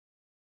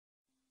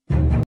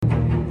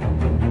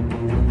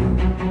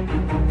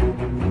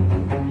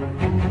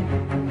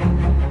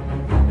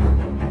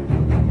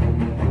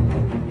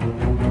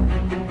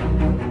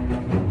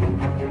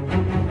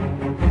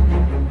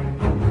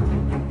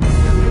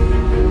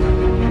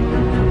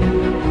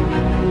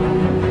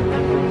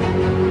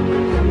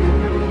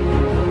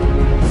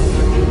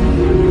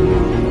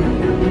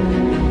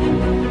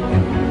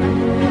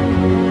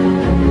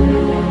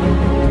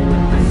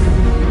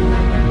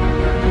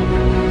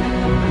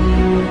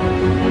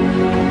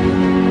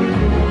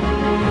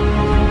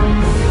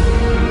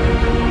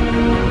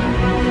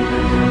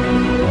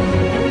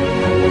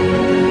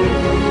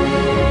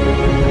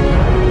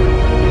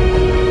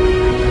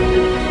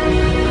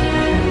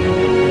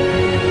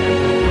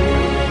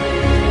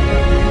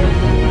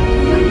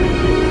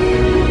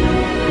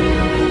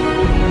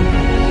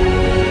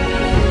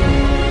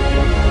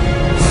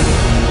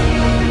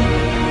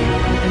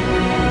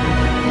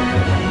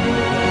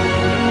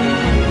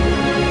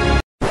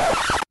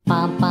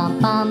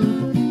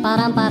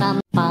param param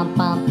pam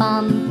pam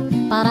pam,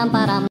 param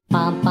param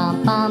pam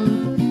pam pam,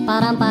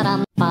 param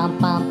param pam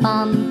pam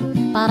pam,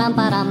 param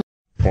param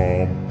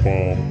pam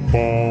pam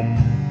pam,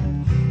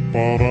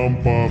 param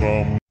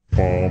param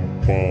pam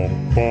pam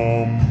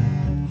pam,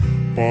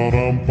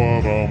 param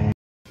param.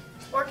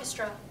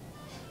 Orchestra.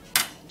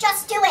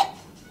 Just do it!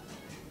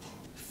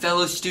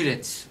 Fellow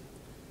students,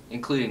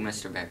 including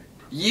Mr. Bear,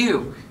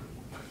 you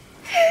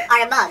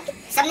are among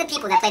some of the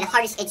people that play the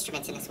hardest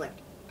instruments in this world.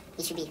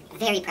 You should be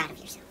very proud of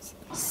yourselves.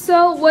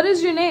 So, what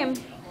is your name?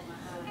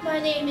 My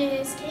name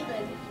is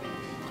Kaitlan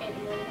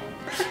Moynihan.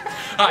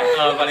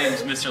 Hi, my name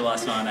is Mr.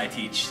 Lessnau and I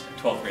teach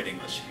 12th grade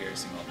English here at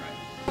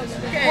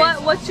CMW. Okay.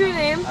 What's your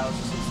name?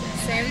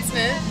 Sam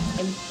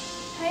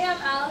Smith. Hey,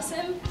 I'm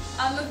Allison.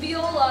 I'm a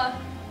viola.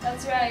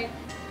 That's right.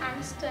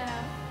 I'm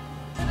Steph.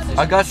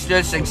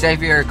 Augustus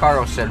Xavier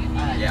Carlson.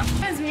 My name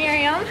is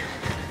Miriam.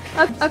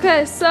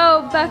 Okay,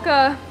 so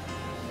Becca,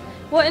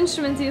 what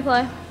instrument do you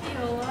play?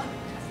 Viola.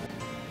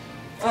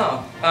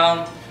 Oh,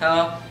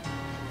 hello.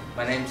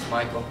 My name's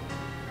Michael.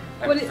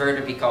 I prefer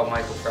to be called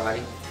Michael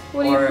Perrotti.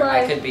 What do you play? Or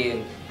I could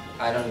be,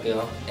 I don't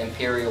know,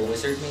 Imperial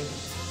Wizard maybe?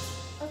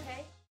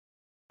 Okay.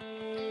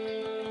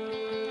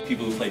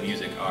 People who play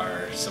music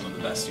are some of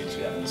the best students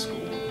we have in the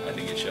school. I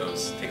think it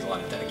shows, takes a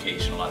lot of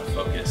dedication, a lot of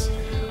focus,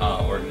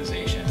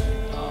 organization,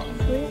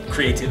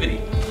 creativity.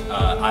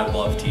 I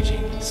love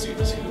teaching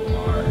students who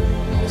are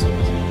also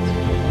musicians.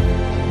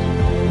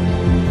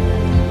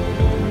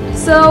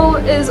 So,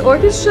 is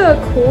orchestra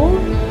cool?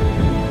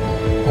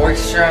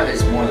 Orchestra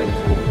is more than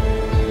cool.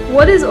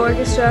 What is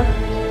orchestra?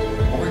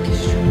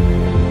 Orchestra.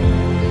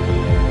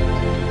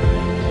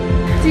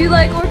 Do you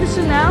like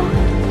orchestra now?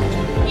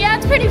 Yeah,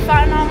 it's pretty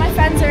fun. All my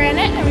friends are in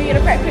it and we get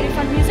to play pretty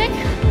fun music.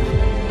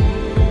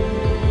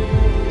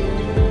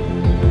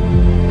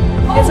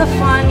 It's a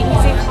fun,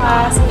 easy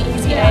class, an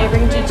easy A,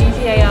 brings your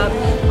GPA up.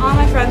 All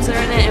my friends are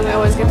in it and we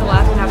always get to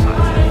laugh and have fun.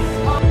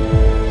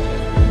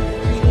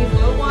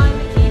 Low 1,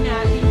 key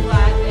nat, B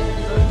flat, and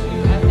go to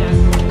F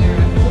natural, there,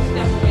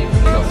 step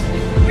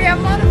 6. We have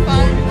a lot of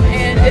fun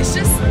and it's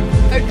just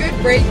a good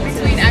break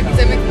between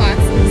academic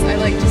classes. I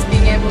like just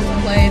being able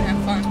to play and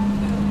have fun.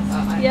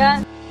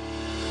 Yeah.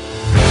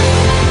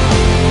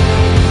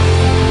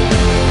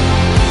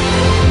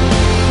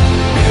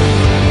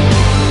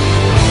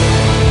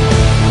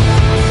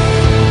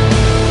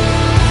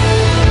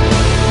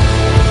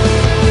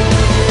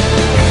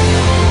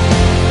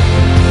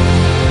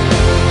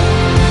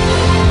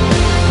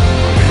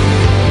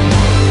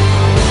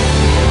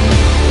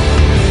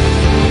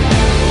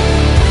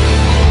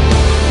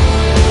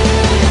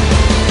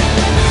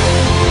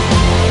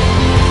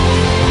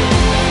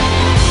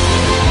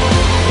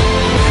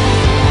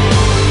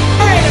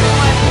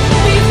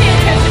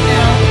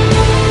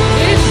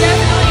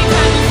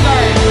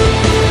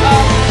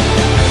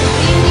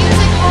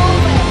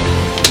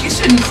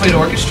 Quit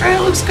orchestra,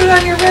 it looks good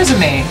on your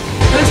resume.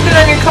 It looks good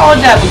on your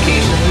college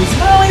applications. It's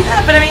not only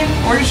that, but I mean,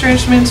 orchestra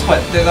instruments,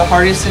 what, they're the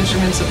hardest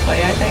instruments to play,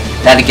 I think.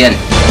 That again.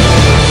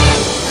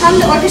 Come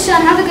to orchestra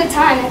and have a good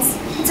time.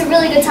 It's a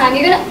really good time.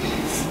 You're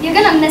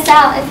gonna miss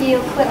out if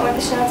you quit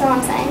orchestra, that's all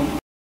I'm saying.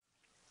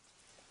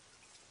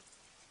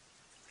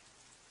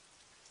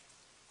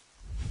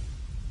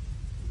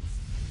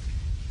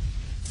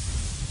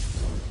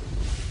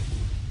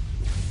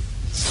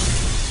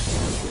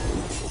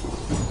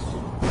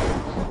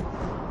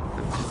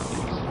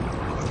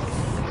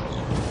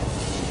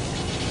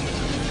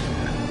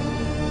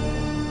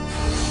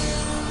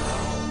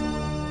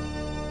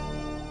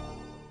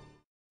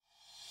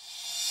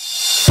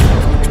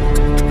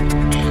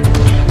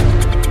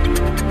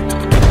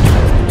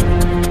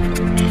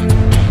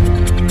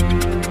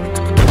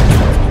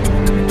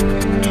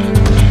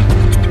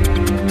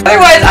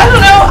 Otherwise, I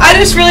don't know, I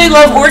just really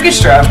love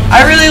orchestra.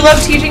 I really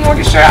love teaching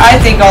orchestra. I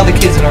think all the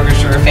kids in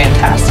orchestra are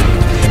fantastic.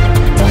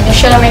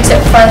 Sheeler makes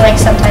it fun, like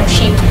sometimes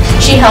she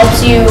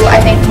helps you, I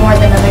think, more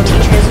than other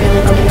teachers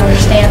really help you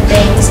understand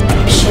things.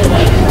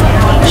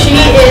 She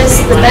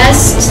is the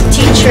best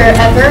teacher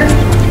ever.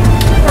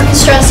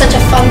 Orchestra is such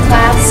a fun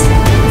class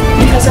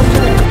because of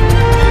her.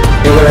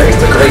 Sheeler is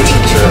a great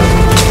teacher.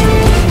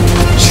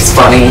 She's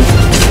funny.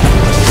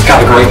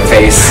 Got a great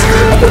face.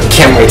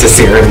 Can't wait to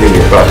see her in the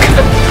yearbook.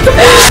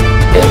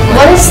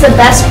 What is the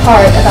best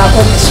part about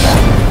orchestra?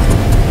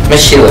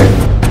 Miss Sheeler.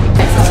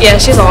 Yeah,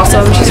 she's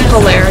awesome. She's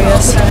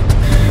hilarious.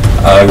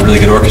 A really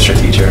good orchestra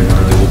teacher and a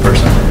really cool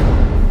person.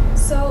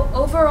 So,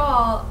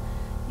 overall,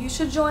 you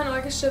should join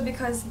orchestra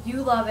because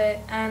you love it,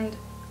 and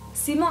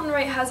C. Mountain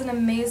Wright has an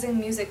amazing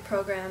music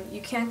program.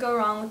 You can't go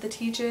wrong with the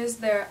teachers,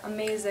 they're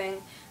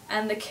amazing.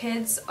 And the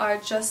kids are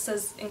just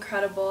as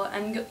incredible,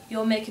 and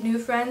you'll make new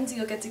friends,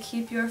 you'll get to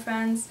keep your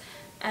friends,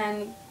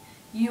 and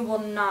you will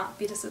not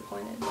be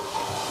disappointed.